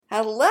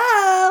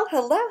Hello,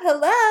 hello,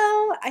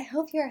 hello. I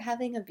hope you're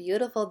having a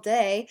beautiful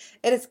day.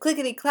 It is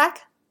clickety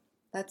clack.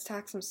 Let's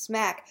talk some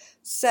smack.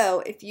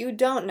 So, if you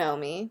don't know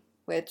me,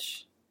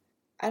 which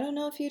I don't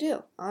know if you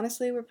do.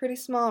 Honestly, we're pretty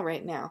small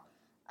right now.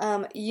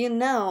 You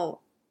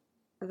know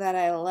that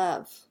I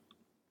love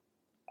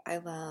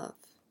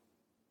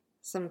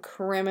some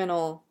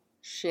criminal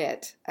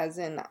shit. As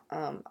in,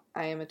 I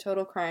am a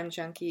total crime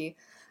junkie.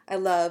 I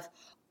love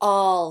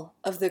all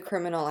of the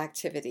criminal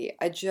activity.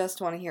 I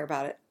just want to hear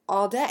about it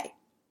all day.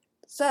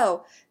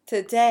 So,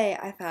 today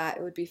I thought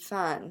it would be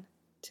fun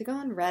to go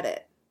on Reddit.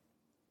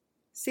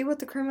 See what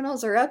the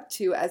criminals are up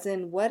to, as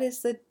in what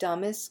is the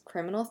dumbest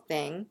criminal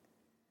thing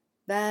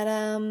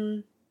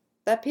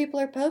that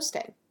people are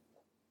posting.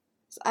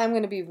 So I'm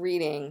going to be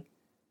reading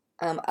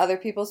other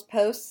people's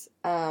posts.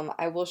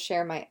 I will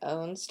share my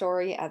own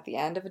story at the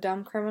end of a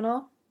dumb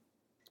criminal.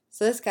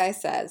 So this guy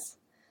says,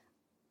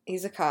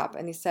 he's a cop,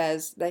 and he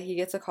says that he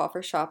gets a call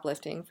for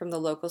shoplifting from the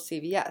local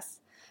CVS.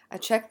 I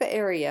check the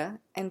area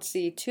and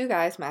see two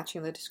guys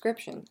matching the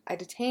description. I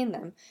detain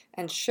them,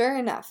 and sure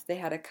enough, they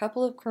had a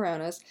couple of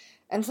Coronas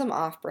and some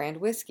off-brand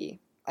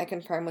whiskey. I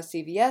confirm with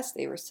CVS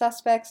they were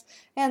suspects,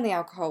 and the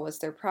alcohol was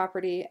their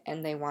property,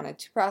 and they wanted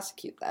to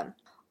prosecute them.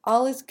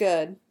 All is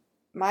good.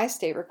 My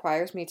state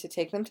requires me to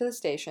take them to the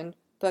station,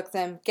 book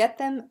them, get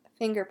them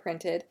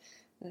fingerprinted,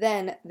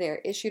 then they're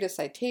issued a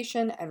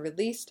citation and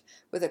released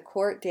with a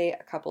court date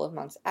a couple of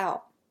months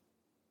out.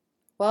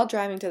 While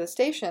driving to the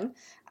station,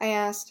 I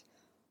asked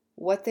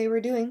what they were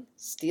doing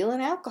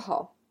stealing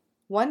alcohol.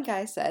 One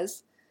guy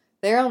says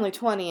they're only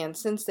 20, and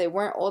since they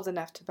weren't old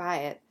enough to buy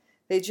it,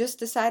 they just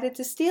decided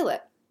to steal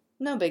it.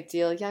 No big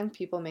deal, young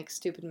people make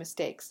stupid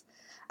mistakes.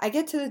 I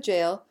get to the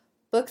jail,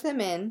 book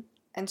them in,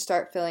 and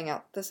start filling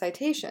out the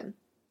citation.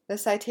 The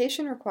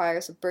citation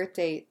requires a birth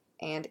date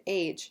and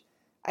age.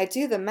 I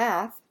do the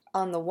math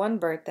on the one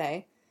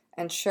birthday,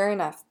 and sure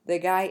enough, the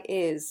guy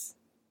is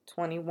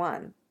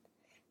 21,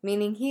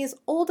 meaning he is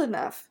old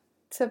enough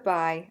to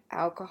buy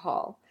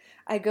alcohol.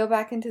 I go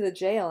back into the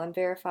jail and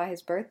verify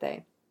his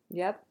birthday.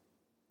 Yep,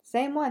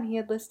 same one he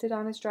had listed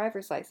on his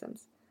driver's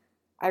license.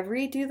 I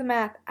redo the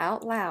math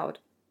out loud.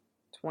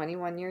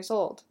 21 years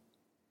old.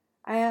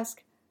 I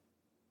ask,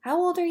 how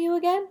old are you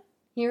again?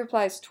 He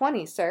replies,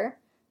 20, sir.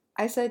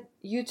 I said,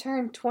 you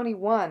turned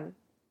 21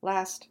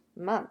 last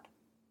month.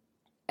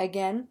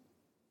 Again,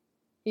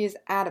 he is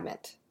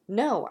adamant.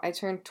 No, I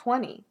turned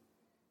 20.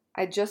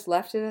 I just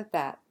left it at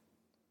that.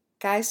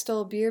 Guy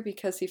stole beer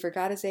because he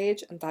forgot his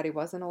age and thought he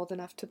wasn't old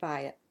enough to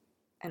buy it,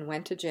 and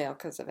went to jail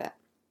because of it.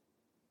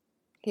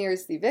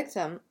 Here's the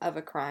victim of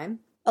a crime.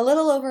 A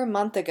little over a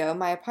month ago,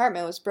 my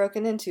apartment was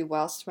broken into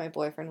whilst my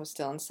boyfriend was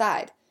still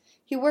inside.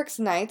 He works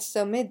nights,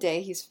 so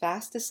midday he's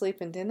fast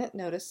asleep and didn't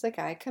notice the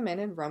guy come in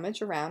and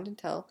rummage around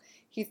until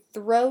he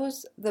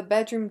throws the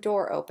bedroom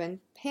door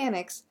open,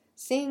 panics,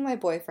 seeing my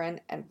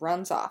boyfriend, and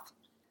runs off.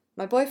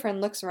 My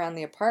boyfriend looks around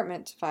the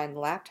apartment to find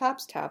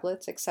laptops,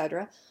 tablets,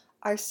 etc.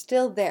 are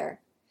still there.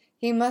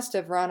 He must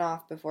have run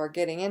off before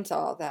getting into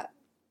all that.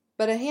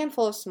 But a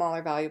handful of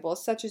smaller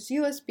valuables, such as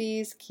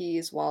USBs,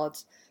 keys,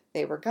 wallets,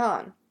 they were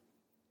gone.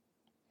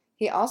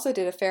 He also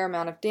did a fair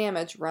amount of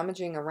damage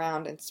rummaging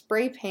around and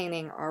spray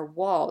painting our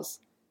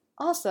walls.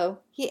 Also,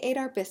 he ate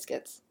our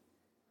biscuits.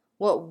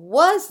 What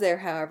was there,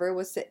 however,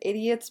 was the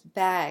idiot's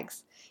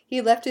bags.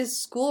 He left his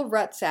school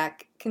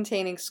rucksack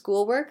containing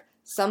schoolwork,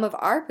 some of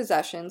our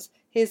possessions,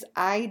 his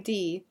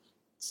ID,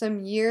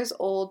 some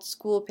years-old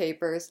school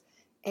papers,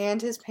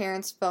 and his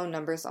parents' phone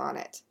numbers on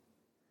it.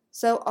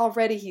 So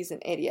already he's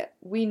an idiot.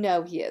 We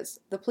know he is.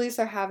 The police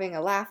are having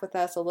a laugh with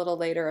us a little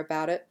later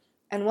about it,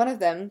 and one of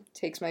them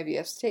takes my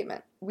BF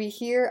statement. We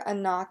hear a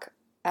knock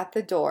at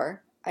the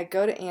door. I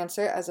go to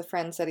answer as a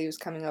friend said he was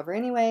coming over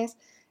anyways,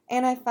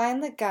 and I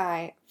find the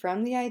guy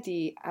from the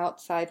ID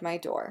outside my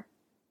door.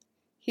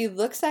 He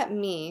looks at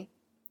me,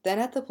 then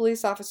at the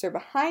police officer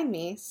behind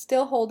me,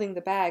 still holding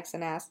the bags,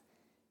 and asks,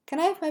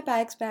 "Can I have my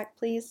bags back,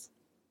 please?"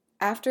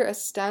 After a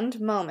stunned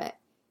moment,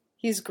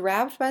 he's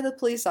grabbed by the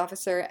police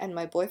officer, and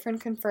my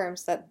boyfriend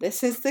confirms that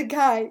this is the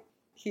guy.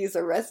 He's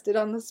arrested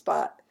on the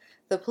spot.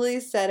 The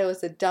police said it was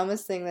the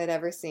dumbest thing they'd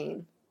ever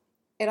seen.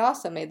 It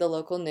also made the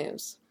local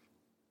news.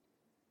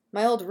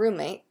 My old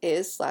roommate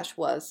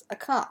was a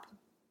cop.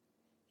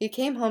 He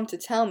came home to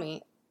tell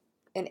me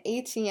an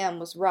ATM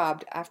was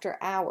robbed after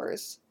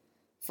hours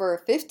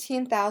for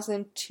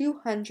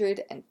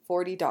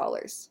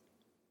 $15,240.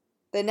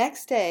 The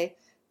next day,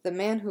 the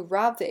man who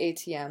robbed the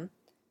ATM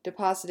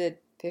deposited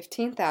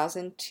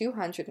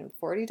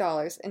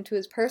 $15,240 into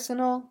his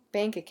personal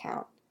bank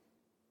account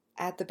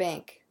at the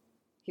bank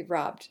he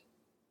robbed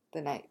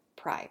the night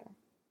prior.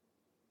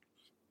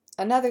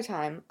 Another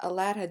time, a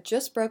lad had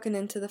just broken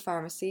into the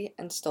pharmacy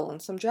and stolen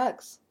some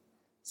drugs.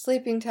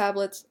 Sleeping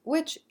tablets,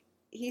 which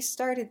he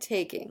started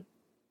taking.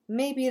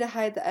 Maybe to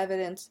hide the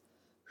evidence.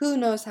 Who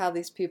knows how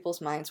these people's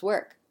minds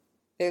work?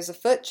 There's a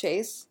foot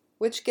chase,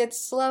 which gets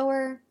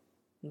slower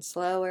and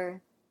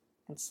slower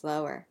and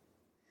slower.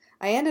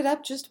 I ended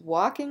up just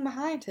walking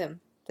behind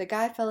him. The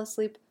guy fell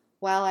asleep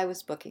while I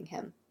was booking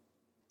him.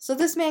 So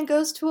this man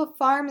goes to a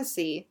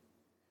pharmacy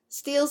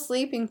steals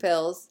sleeping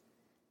pills.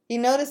 He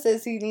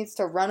notices he needs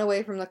to run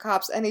away from the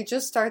cops, and he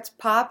just starts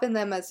popping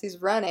them as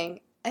he's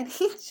running. And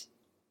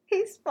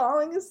he's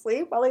falling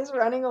asleep while he's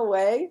running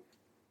away.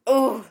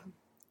 Ooh,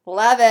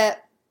 love it.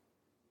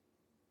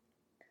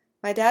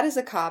 My dad is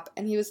a cop,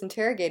 and he was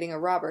interrogating a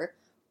robber,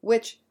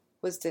 which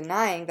was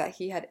denying that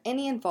he had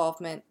any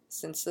involvement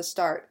since the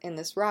start in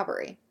this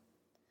robbery.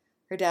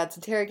 Her dad's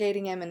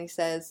interrogating him, and he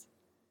says,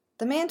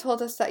 "The man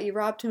told us that you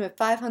robbed him of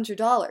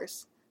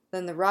 $500.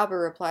 Then the robber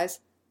replies,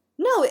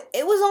 "No,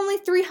 it was only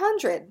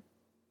 $300.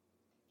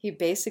 He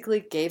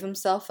basically gave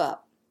himself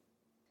up.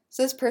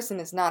 So this person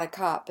is not a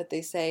cop, but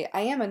they say,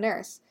 "I am a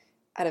nurse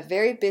at a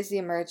very busy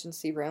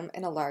emergency room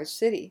in a large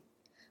city.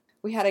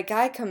 We had a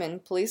guy come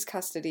in police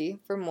custody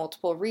for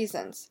multiple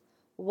reasons,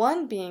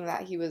 one being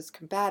that he was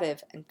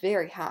combative and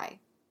very high.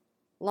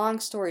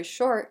 Long story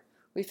short,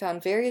 we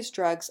found various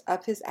drugs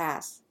up his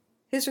ass.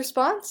 His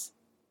response?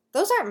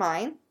 Those aren't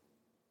mine."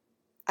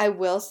 I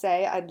will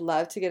say I'd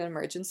love to get an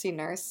emergency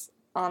nurse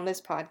on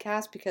this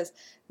podcast because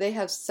they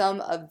have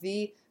some of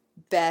the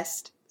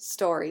best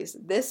stories.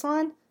 This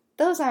one,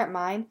 those aren't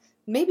mine.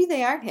 Maybe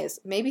they aren't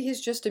his. Maybe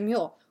he's just a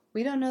mule.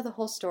 We don't know the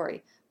whole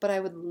story, but I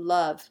would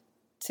love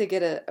to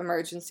get an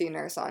emergency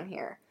nurse on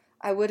here.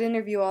 I would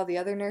interview all the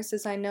other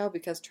nurses I know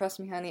because, trust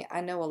me, honey,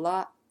 I know a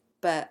lot,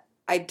 but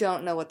I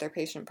don't know what their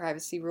patient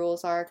privacy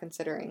rules are,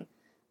 considering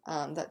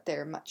that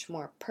they're much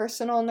more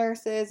personal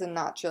nurses and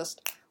not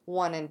just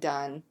one and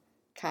done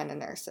kind of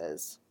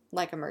nurses,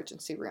 like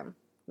emergency room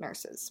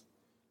nurses.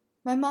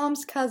 My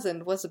mom's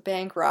cousin was a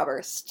bank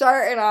robber,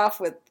 starting off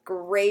with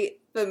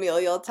great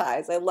familial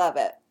ties. I love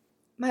it.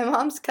 My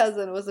mom's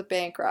cousin was a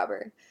bank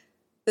robber.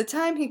 The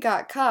time he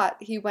got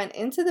caught, he went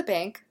into the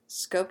bank,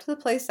 scoped the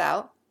place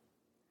out,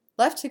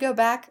 left to go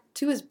back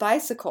to his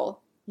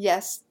bicycle.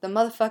 Yes, the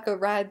motherfucker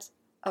rides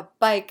a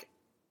bike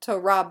to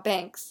rob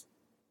banks.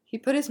 He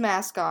put his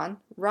mask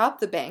on, robbed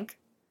the bank.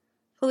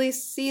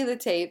 Police see the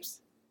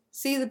tapes,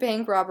 see the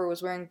bank robber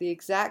was wearing the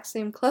exact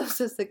same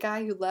clothes as the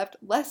guy who left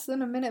less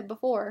than a minute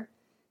before.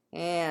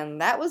 And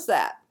that was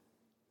that.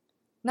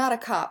 Not a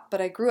cop,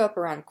 but I grew up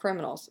around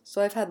criminals,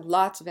 so I've had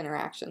lots of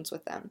interactions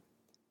with them.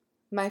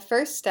 My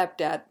first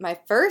stepdad,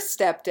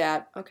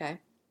 okay,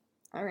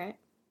 all right,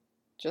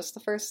 just the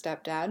first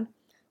stepdad,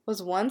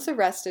 was once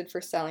arrested for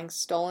selling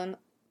stolen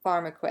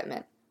farm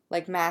equipment,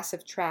 like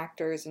massive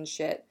tractors and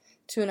shit,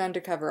 to an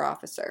undercover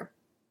officer.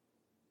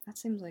 That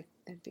seems like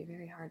it'd be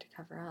very hard to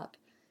cover up.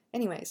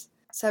 Anyways,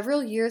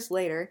 several years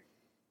later,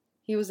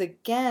 he was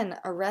again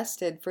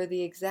arrested for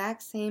the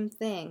exact same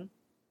thing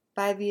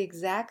by the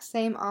exact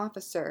same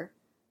officer,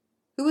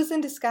 who was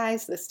in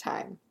disguise this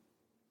time.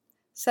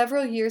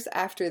 Several years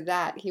after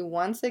that, he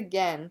once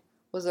again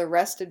was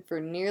arrested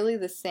for nearly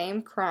the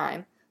same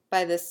crime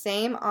by the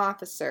same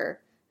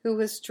officer who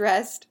was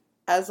dressed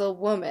as a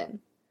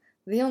woman.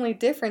 The only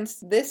difference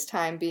this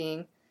time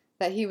being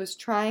that he was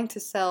trying to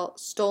sell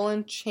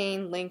stolen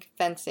chain link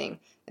fencing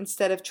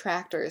instead of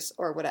tractors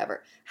or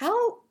whatever.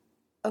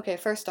 Okay,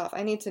 first off,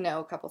 I need to know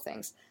a couple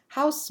things.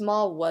 How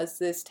small was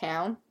this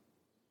town?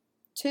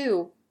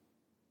 2,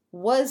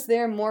 was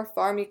there more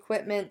farm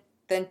equipment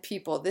than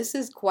people? This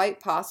is quite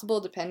possible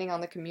depending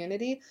on the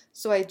community,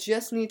 so I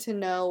just need to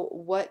know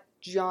what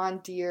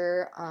John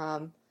Deere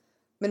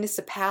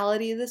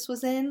municipality this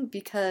was in,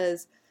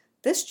 because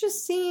this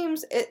just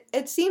seems,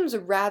 it seems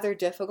rather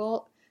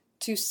difficult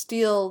to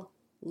steal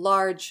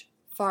large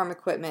farm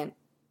equipment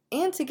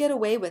and to get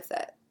away with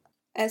it.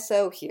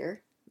 SO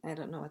here, I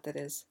don't know what that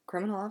is.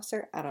 Criminal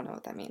officer? I don't know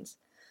what that means.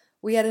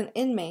 We had an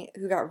inmate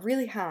who got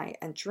really high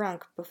and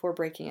drunk before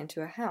breaking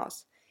into a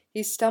house.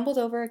 He stumbled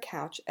over a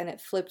couch and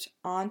it flipped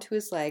onto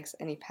his legs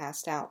and he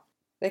passed out.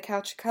 The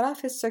couch cut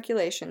off his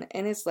circulation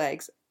in his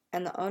legs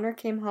and the owner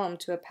came home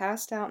to a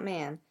passed out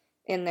man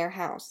in their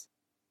house.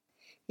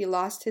 He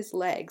lost his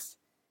legs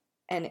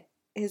and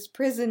his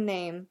prison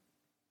name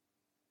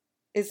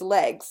is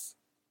Legs.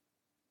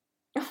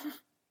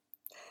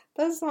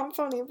 That's not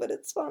funny, but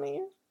it's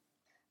funny.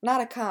 Not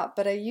a cop,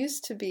 but I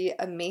used to be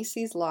a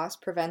Macy's loss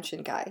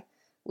prevention guy.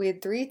 We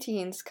had 3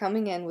 teens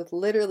coming in with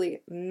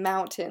literally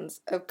mountains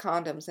of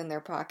condoms in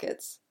their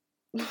pockets.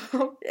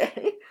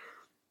 Okay.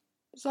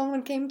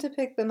 Someone came to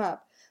pick them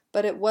up,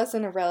 but it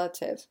wasn't a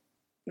relative.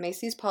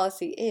 Macy's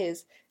policy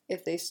is,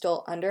 if they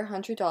stole under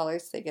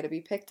 $100, they get to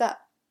be picked up.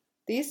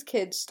 These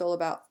kids stole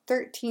about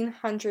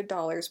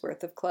 $1,300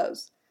 worth of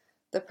clothes.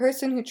 The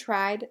person who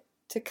tried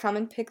to come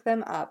and pick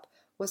them up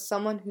was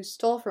someone who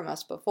stole from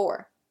us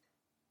before.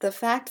 The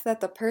fact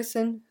that the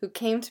person who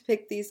came to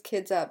pick these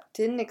kids up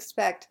didn't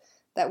expect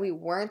that we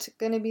weren't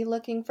going to be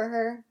looking for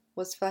her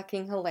was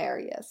fucking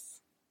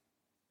hilarious.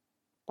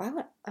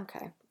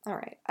 Okay,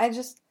 alright.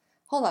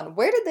 Hold on,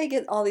 where did they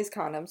get all these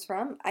condoms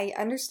from? I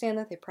understand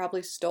that they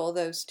probably stole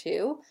those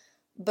too,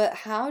 but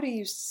how do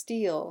you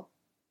steal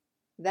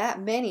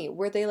that many?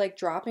 Were they like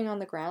dropping on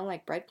the ground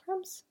like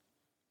breadcrumbs?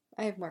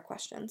 I have more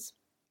questions.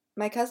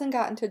 My cousin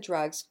got into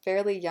drugs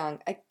fairly young,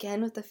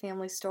 again with the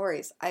family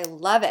stories. I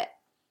love it.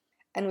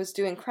 And was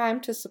doing crime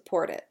to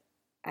support it,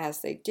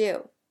 as they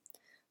do.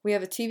 We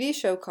have a TV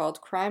show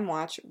called Crime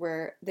Watch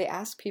where they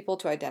ask people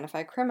to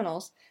identify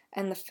criminals,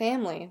 and the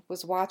family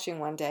was watching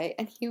one day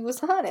and he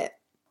was on it.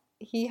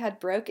 He had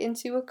broke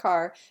into a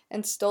car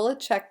and stole a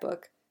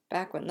checkbook,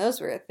 back when those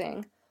were a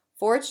thing,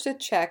 forged a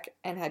check,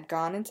 and had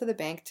gone into the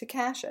bank to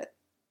cash it.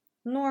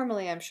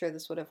 Normally, I'm sure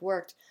this would have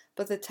worked,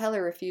 but the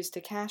teller refused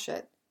to cash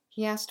it.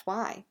 He asked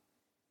why.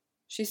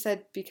 She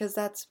said, because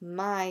that's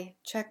my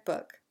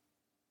checkbook.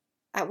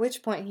 At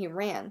which point he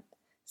ran.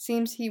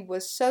 Seems he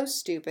was so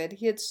stupid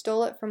he had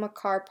stole it from a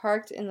car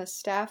parked in the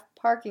staff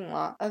parking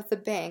lot of the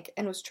bank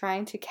and was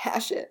trying to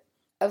cash it.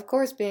 Of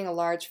course, being a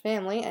large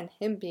family and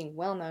him being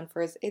well known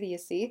for his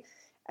idiocy,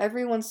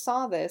 everyone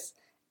saw this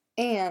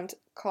and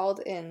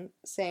called in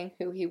saying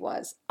who he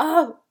was.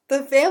 Oh,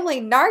 the family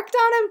narked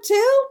on him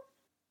too?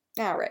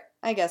 Alright,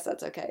 I guess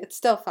that's okay. It's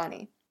still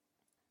funny.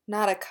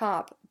 Not a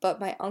cop, but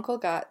my uncle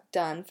got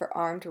done for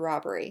armed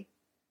robbery.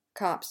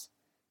 Cops: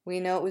 we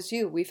know it was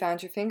you. We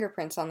found your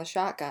fingerprints on the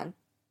shotgun.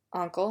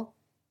 Uncle: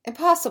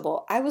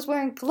 impossible. I was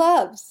wearing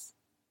gloves.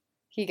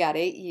 He got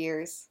 8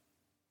 years.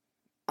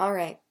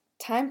 Alright,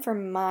 time for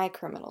my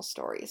criminal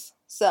stories.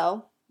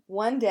 So,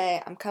 one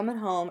day I'm coming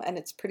home and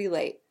it's pretty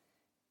late.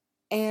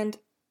 And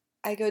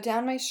I go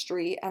down my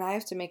street and I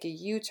have to make a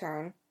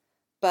U-turn,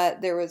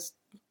 but there was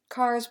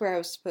cars where I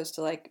was supposed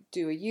to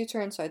do a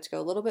U-turn, so I had to go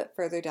a little bit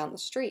further down the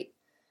street.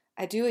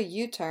 I do a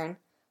U-turn,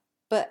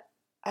 but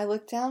I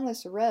look down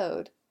this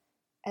road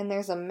and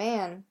there's a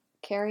man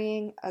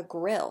carrying a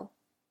grill.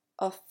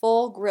 A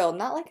full grill,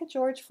 not like a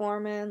George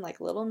Foreman,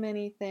 little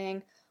mini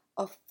thing.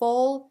 A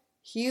full,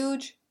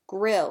 huge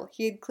grill.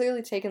 He had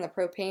clearly taken the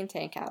propane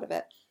tank out of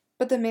it,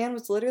 but the man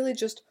was literally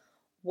just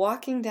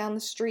walking down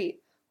the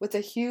street with a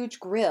huge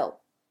grill.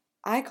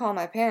 I call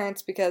my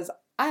parents because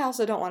I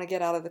also don't want to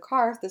get out of the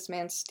car if this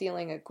man's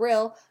stealing a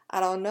grill. I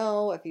don't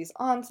know if he's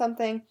on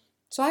something.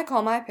 So I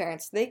call my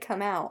parents. They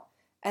come out.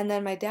 And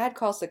then my dad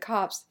calls the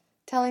cops,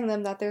 telling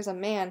them that there's a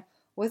man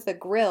with a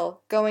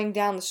grill going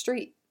down the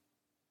street.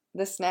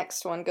 This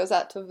next one goes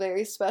out to a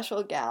very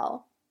special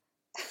gal.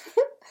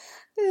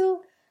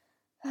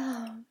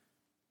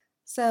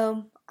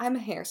 So, I'm a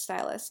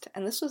hairstylist,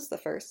 and this was the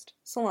first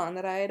salon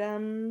that I had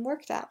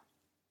worked at.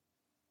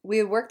 We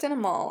had worked in a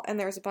mall, and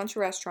there was a bunch of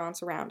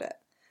restaurants around it.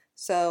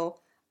 So,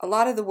 a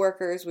lot of the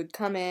workers would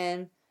come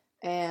in,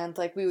 and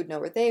we would know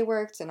where they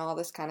worked and all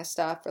this kind of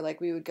stuff, or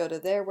we would go to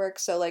their work.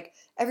 So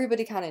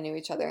everybody kind of knew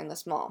each other in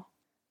this mall.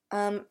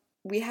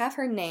 We have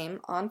her name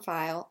on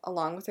file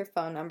along with her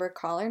phone number.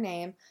 Call her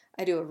name.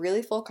 I do a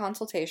really full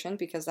consultation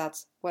because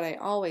that's what I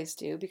always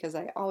do, because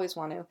I always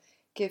want to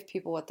give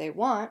people what they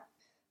want.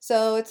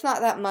 So it's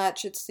not that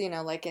much. It's an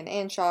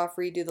inch off,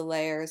 redo the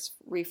layers,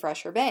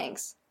 refresh her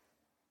bangs.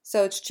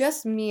 So it's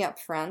just me up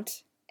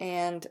front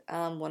and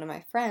one of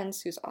my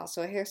friends who's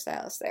also a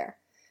hairstylist there.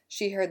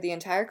 She heard the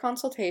entire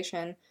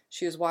consultation.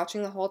 She was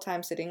watching the whole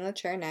time, sitting in the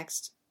chair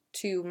next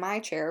to my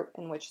chair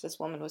in which this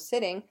woman was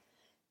sitting,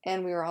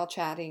 and we were all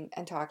chatting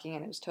and talking,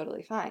 and it was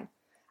totally fine.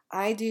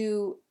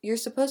 You're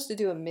supposed to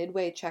do a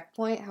midway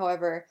checkpoint.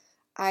 However,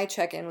 I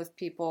check in with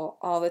people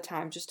all the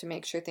time just to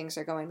make sure things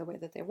are going the way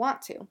that they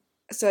want to.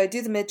 So I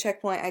do the mid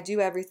checkpoint, I do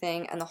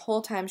everything, and the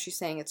whole time she's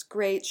saying it's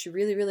great. She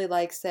really, really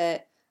likes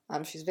it.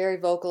 She's very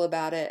vocal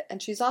about it,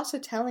 and she's also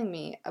telling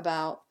me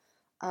about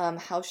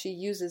how she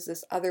uses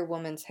this other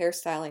woman's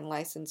hairstyling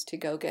license to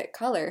go get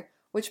color,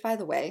 which, by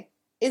the way,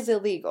 is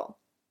illegal.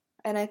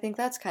 And I think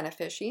that's kind of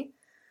fishy.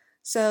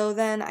 So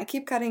then I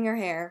keep cutting her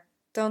hair,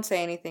 don't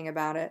say anything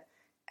about it,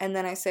 and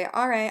then I say,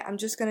 all right, I'm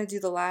just going to do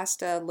the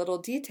last little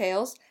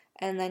details,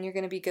 and then you're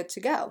going to be good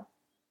to go.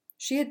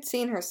 She had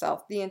seen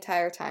herself the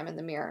entire time in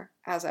the mirror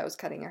as I was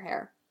cutting her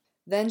hair.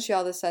 Then she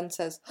all of a sudden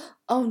says,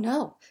 oh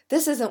no,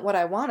 this isn't what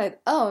I wanted.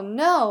 Oh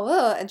no,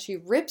 ugh. And she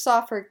rips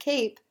off her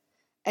cape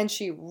and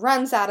she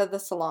runs out of the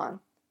salon.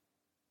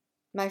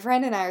 My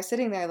friend and I are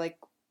sitting there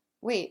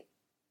wait,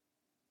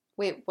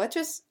 what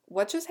just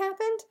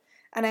happened?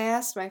 And I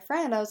asked my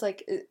friend, I was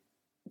like,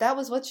 that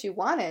was what you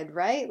wanted,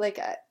 right?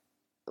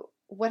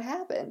 What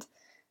happened?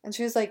 And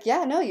she was like,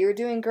 yeah, no, you were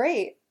doing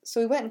great.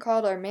 So we went and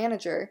called our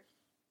manager,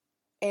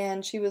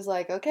 and she was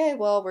like, okay,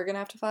 well, we're going to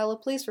have to file a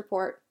police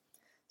report.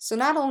 So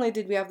not only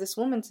did we have this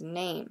woman's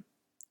name,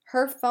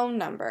 her phone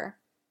number,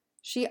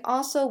 she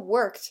also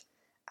worked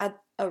at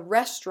a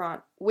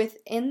restaurant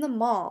within the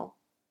mall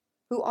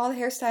who all the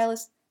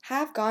hairstylists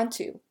have gone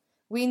to.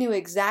 We knew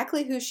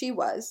exactly who she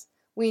was.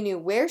 We knew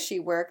where she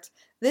worked.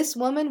 This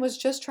woman was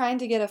just trying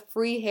to get a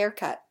free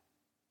haircut.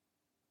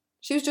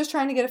 She was just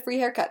trying to get a free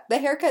haircut. The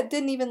haircut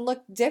didn't even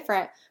look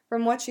different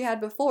from what she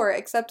had before,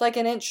 except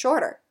an inch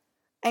shorter.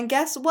 And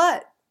guess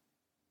what?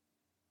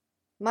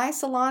 My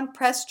salon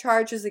pressed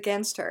charges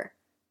against her.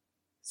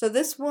 So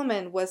this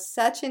woman was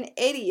such an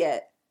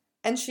idiot,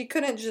 and she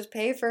couldn't just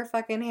pay for a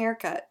fucking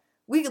haircut.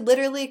 We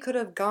literally could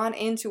have gone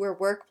into her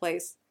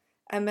workplace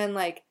and been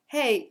like,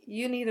 hey,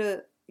 you need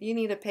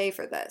to pay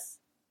for this.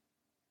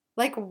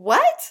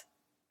 What?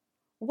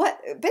 What?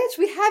 Bitch,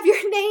 we have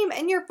your name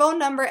and your phone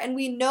number and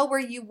we know where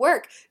you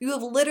work. You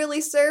have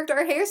literally served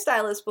our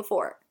hairstylist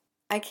before.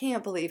 I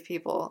can't believe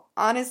people.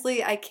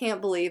 Honestly, I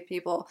can't believe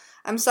people.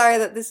 I'm sorry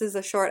that this is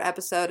a short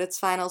episode. It's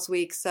finals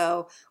week,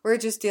 so we're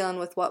just dealing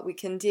with what we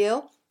can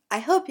deal. I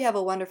hope you have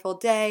a wonderful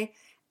day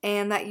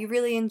and that you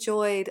really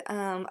enjoyed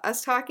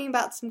us talking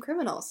about some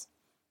criminals.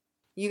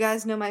 You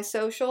guys know my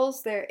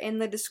socials. They're in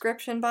the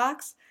description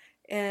box.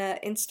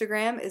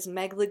 Instagram is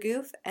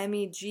Meglagoof,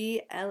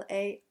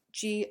 Meglagoof.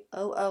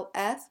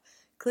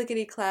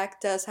 Clickety Clack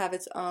does have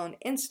its own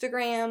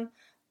Instagram.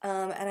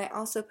 And I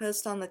also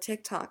post on the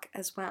TikTok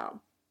as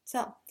well.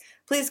 So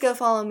please go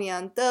follow me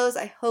on those.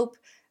 I hope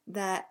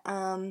that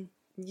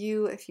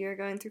if you're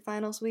going through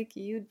finals week,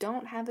 you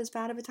don't have as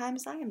bad of a time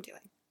as I am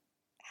doing.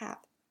 Have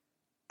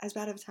as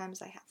bad of a time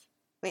as I have.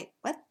 Wait,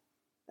 what?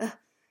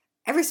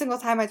 Every single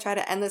time I try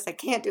to end this, I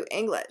can't do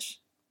English.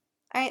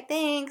 All right,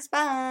 thanks.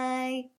 Bye.